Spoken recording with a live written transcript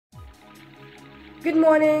Good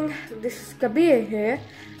morning, this is Kabir here,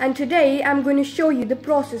 and today I'm going to show you the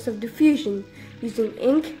process of diffusion using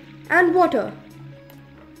ink and water.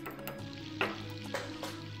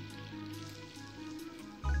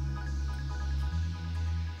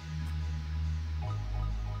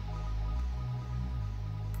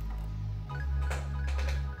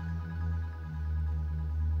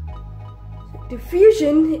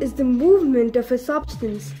 Diffusion is the movement of a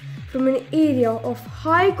substance from an area of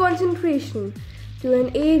high concentration to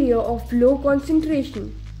an area of low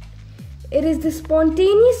concentration. It is the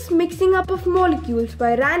spontaneous mixing up of molecules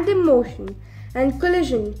by random motion and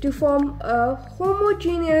collision to form a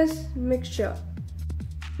homogeneous mixture.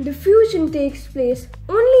 Diffusion takes place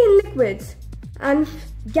only in liquids and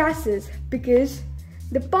gases because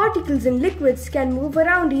the particles in liquids can move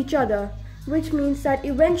around each other, which means that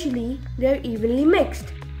eventually they are evenly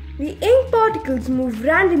mixed. The ink particles move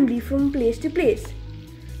randomly from place to place.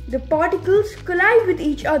 The particles collide with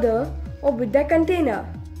each other or with their container.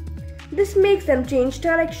 This makes them change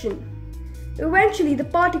direction. Eventually the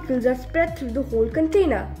particles are spread through the whole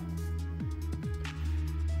container.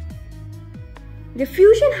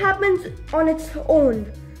 Diffusion happens on its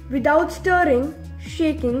own without stirring,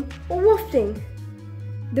 shaking or wafting.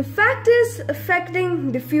 The factors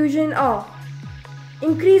affecting diffusion are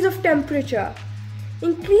increase of temperature.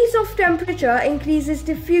 Increase of temperature increases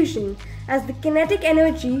diffusion as the kinetic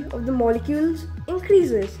energy of the molecules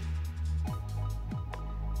increases.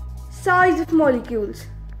 Size of molecules.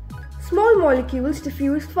 Small molecules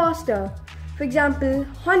diffuse faster. For example,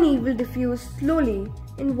 honey will diffuse slowly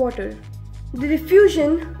in water. The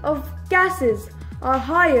diffusion of gases are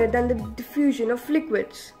higher than the diffusion of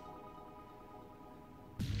liquids.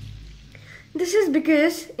 This is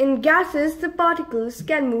because in gases the particles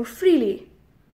can move freely.